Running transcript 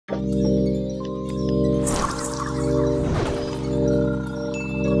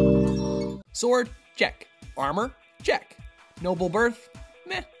Sword? Check. Armor? Check. Noble birth?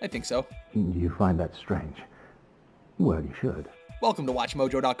 Meh, I think so. You find that strange? Well, you should. Welcome to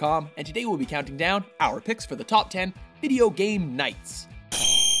WatchMojo.com, and today we'll be counting down our picks for the top 10 video game nights.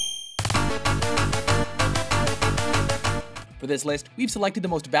 For this list, we've selected the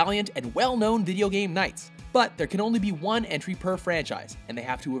most valiant and well-known video game nights, but there can only be one entry per franchise, and they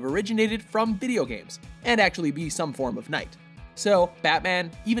have to have originated from video games, and actually be some form of knight. So, Batman,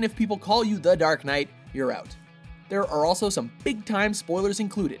 even if people call you the Dark Knight, you're out. There are also some big-time spoilers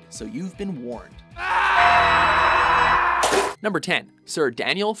included, so you've been warned. Number 10, Sir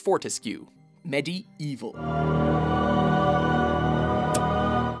Daniel Fortescue, Medieval.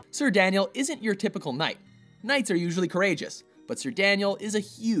 Sir Daniel isn't your typical knight. Knights are usually courageous, but Sir Daniel is a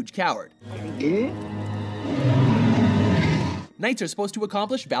huge coward. Knights are supposed to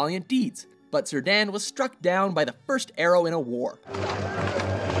accomplish valiant deeds, but Sir Dan was struck down by the first arrow in a war.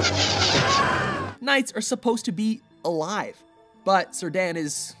 Knights are supposed to be alive, but Sir Dan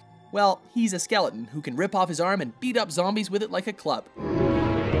is, well, he's a skeleton who can rip off his arm and beat up zombies with it like a club.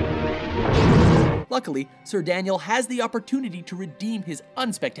 Luckily, Sir Daniel has the opportunity to redeem his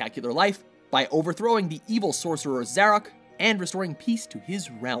unspectacular life by overthrowing the evil sorcerer Zarok and restoring peace to his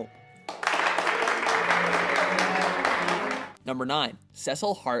realm. Number 9,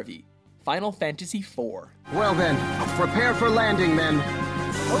 Cecil Harvey, Final Fantasy IV. Well then, prepare for landing, men.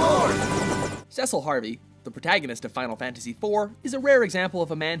 Lord! Cecil Harvey, the protagonist of Final Fantasy IV, is a rare example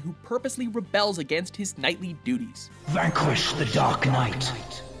of a man who purposely rebels against his knightly duties. Vanquish the Dark Knight.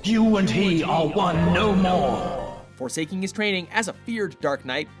 You and he are one no more. Forsaking his training as a feared Dark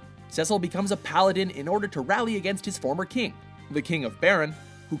Knight, Cecil becomes a paladin in order to rally against his former king, the King of Baron,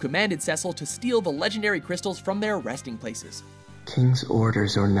 who commanded Cecil to steal the legendary crystals from their resting places. King's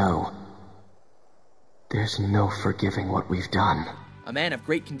orders or no, there's no forgiving what we've done. A man of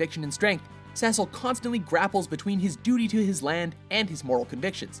great conviction and strength, Cecil constantly grapples between his duty to his land and his moral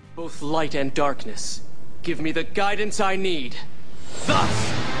convictions. Both light and darkness, give me the guidance I need.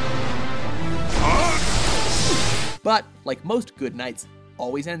 Thus! But, like most good knights,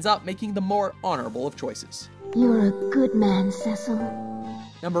 always ends up making the more honorable of choices. You're a good man, Cecil.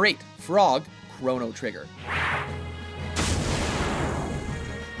 Number 8, Frog, Chrono Trigger.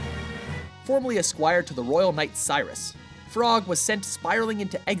 Formerly a squire to the royal knight Cyrus, Frog was sent spiraling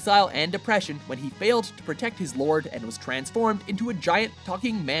into exile and depression when he failed to protect his lord and was transformed into a giant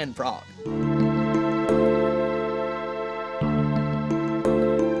talking man frog.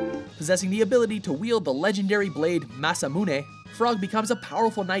 Possessing the ability to wield the legendary blade Masamune, Frog becomes a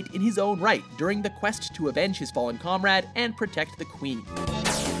powerful knight in his own right during the quest to avenge his fallen comrade and protect the queen.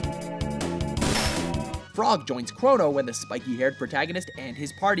 Frog joins Chrono when the spiky-haired protagonist and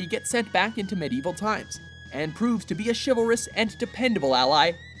his party get sent back into medieval times, and proves to be a chivalrous and dependable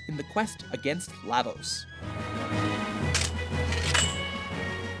ally in the quest against Lavos.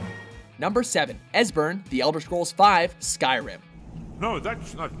 Number 7, Esbern, The Elder Scrolls V, Skyrim. No,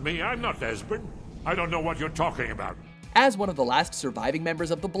 that's not me. I'm not Esbern. I don't know what you're talking about. As one of the last surviving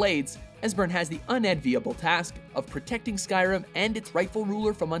members of the Blades, Esbern has the unenviable task of protecting Skyrim and its rightful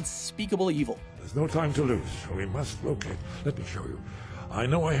ruler from unspeakable evil. There's no time to lose. We must locate. Let me show you. I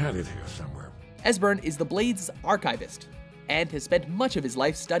know I had it here somewhere. Esbern is the Blades' archivist, and has spent much of his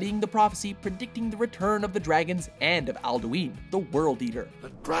life studying the prophecy predicting the return of the dragons and of Alduin, the World Eater.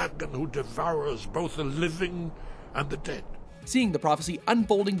 The dragon who devours both the living and the dead. Seeing the prophecy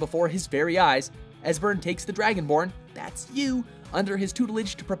unfolding before his very eyes, Esbern takes the Dragonborn, that's you, under his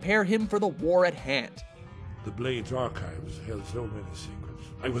tutelage to prepare him for the war at hand. The Blades' archives held so many secrets.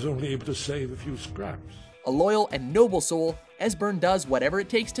 I was only able to save a few scraps. A loyal and noble soul, Esbern does whatever it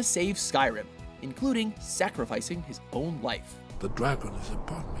takes to save Skyrim, including sacrificing his own life. The dragon is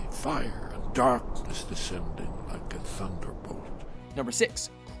upon me, fire and darkness descending like a thunderbolt. Number 6,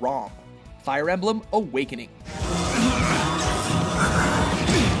 Chrom, Fire Emblem Awakening.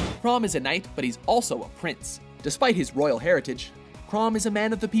 Chrom is a knight, but he's also a prince. Despite his royal heritage, Chrom is a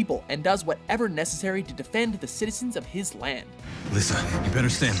man of the people and does whatever necessary to defend the citizens of his land. Lisa, you better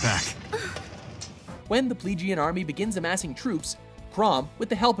stand back. When the Plegian army begins amassing troops, Chrom, with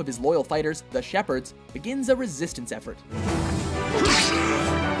the help of his loyal fighters, the Shepherds, begins a resistance effort.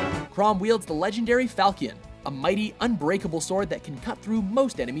 Chrom wields the legendary Falchion, a mighty, unbreakable sword that can cut through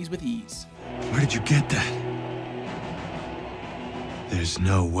most enemies with ease. Where did you get that? There's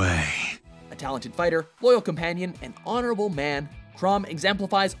no way. A talented fighter, loyal companion, and honorable man, Chrom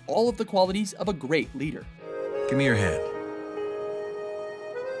exemplifies all of the qualities of a great leader. Give me your hand.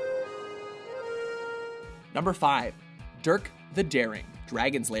 Number 5, Dirk the Daring,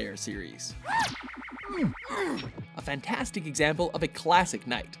 Dragon's Lair series. A fantastic example of a classic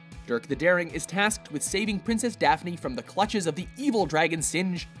knight. Dirk the Daring is tasked with saving Princess Daphne from the clutches of the evil dragon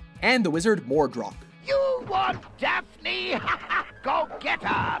Singe and the wizard Mordroc. You want Daphne? Go get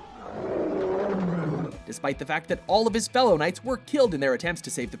her! Despite the fact that all of his fellow knights were killed in their attempts to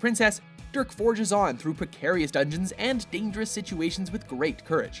save the princess, Dirk forges on through precarious dungeons and dangerous situations with great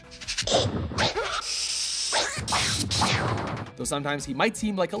courage. Though sometimes he might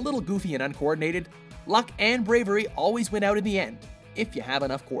seem like a little goofy and uncoordinated, luck and bravery always win out in the end, if you have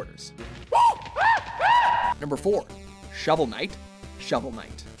enough quarters. Number 4. Shovel Knight, Shovel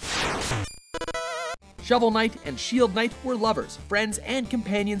Knight. Shovel Knight and Shield Knight were lovers, friends, and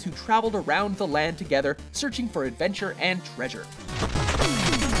companions who traveled around the land together, searching for adventure and treasure.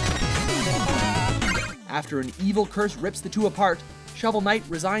 After an evil curse rips the two apart, Shovel Knight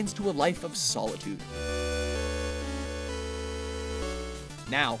resigns to a life of solitude.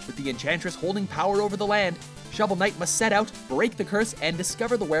 Now, with the Enchantress holding power over the land, Shovel Knight must set out, break the curse, and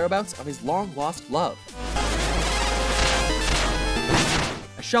discover the whereabouts of his long-lost love.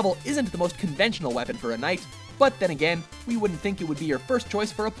 A shovel isn't the most conventional weapon for a knight, but then again, we wouldn't think it would be your first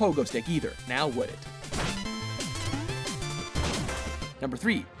choice for a pogo stick either, now would it? Number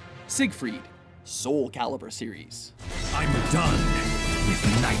 3. Siegfried, Soul Calibur series. I'm done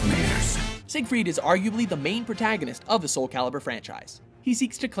with nightmares. Siegfried is arguably the main protagonist of the Soul Calibur franchise. He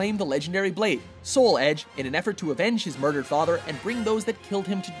seeks to claim the legendary blade, Soul Edge, in an effort to avenge his murdered father and bring those that killed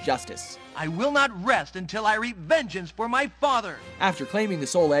him to justice. I will not rest until I reap vengeance for my father. After claiming the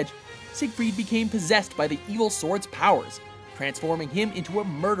Soul Edge, Siegfried became possessed by the evil sword's powers, transforming him into a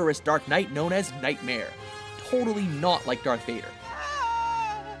murderous Dark Knight known as Nightmare. Totally not like Darth Vader.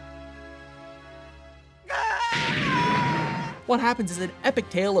 What happens is an epic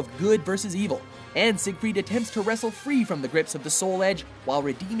tale of good versus evil, and Siegfried attempts to wrestle free from the grips of the Soul Edge while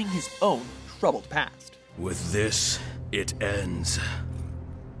redeeming his own troubled past. With this, it ends.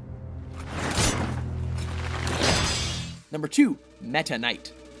 Number 2. Meta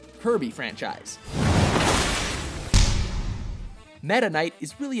Knight, Kirby franchise. Meta Knight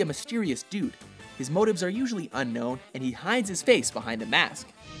is really a mysterious dude. His motives are usually unknown, and he hides his face behind a mask.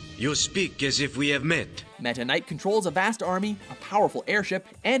 You speak as if we have met. Meta Knight controls a vast army, a powerful airship,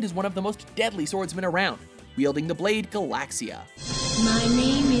 and is one of the most deadly swordsmen around, wielding the blade Galaxia. My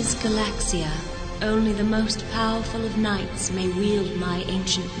name is Galaxia. Only the most powerful of knights may wield my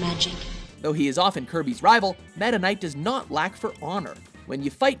ancient magic. Though he is often Kirby's rival, Meta Knight does not lack for honor. When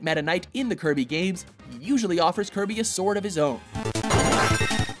you fight Meta Knight in the Kirby games, he usually offers Kirby a sword of his own.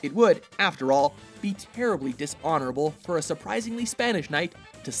 It would, after all, be terribly dishonorable for a surprisingly Spanish knight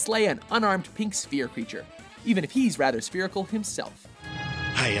to slay an unarmed pink sphere creature, even if he's rather spherical himself.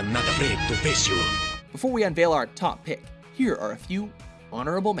 I am not afraid to face you. Before we unveil our top pick, here are a few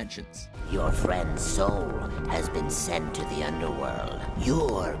honorable mentions. Your friend's soul has been sent to the underworld.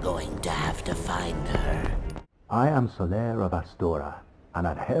 You're going to have to find her. I am Soler of Astora, an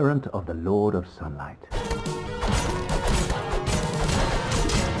adherent of the Lord of Sunlight.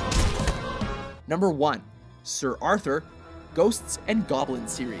 Number 1. Sir Arthur, Ghosts and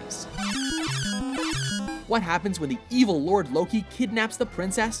Goblins series. What happens when the evil Lord Loki kidnaps the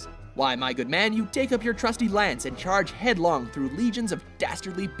princess? Why, my good man, you take up your trusty lance and charge headlong through legions of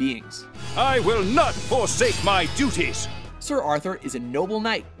dastardly beings. I will not forsake my duties! Sir Arthur is a noble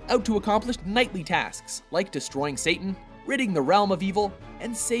knight, out to accomplish knightly tasks, like destroying Satan, ridding the realm of evil,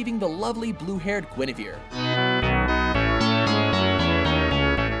 and saving the lovely blue-haired Guinevere.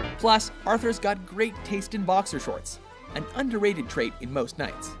 Plus, Arthur's got great taste in boxer shorts, an underrated trait in most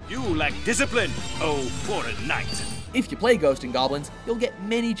knights. You lack discipline, oh foreign knight. If you play Ghosts and Goblins, you'll get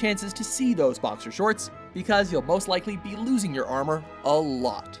many chances to see those boxer shorts, because you'll most likely be losing your armor a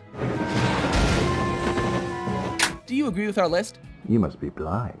lot. Do you agree with our list? You must be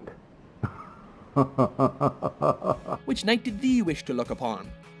blind. Which knight did thee wish to look upon?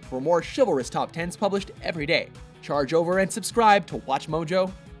 For more chivalrous top 10s published every day, charge over and subscribe to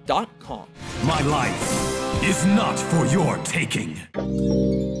WatchMojo.com. My life is not for your taking.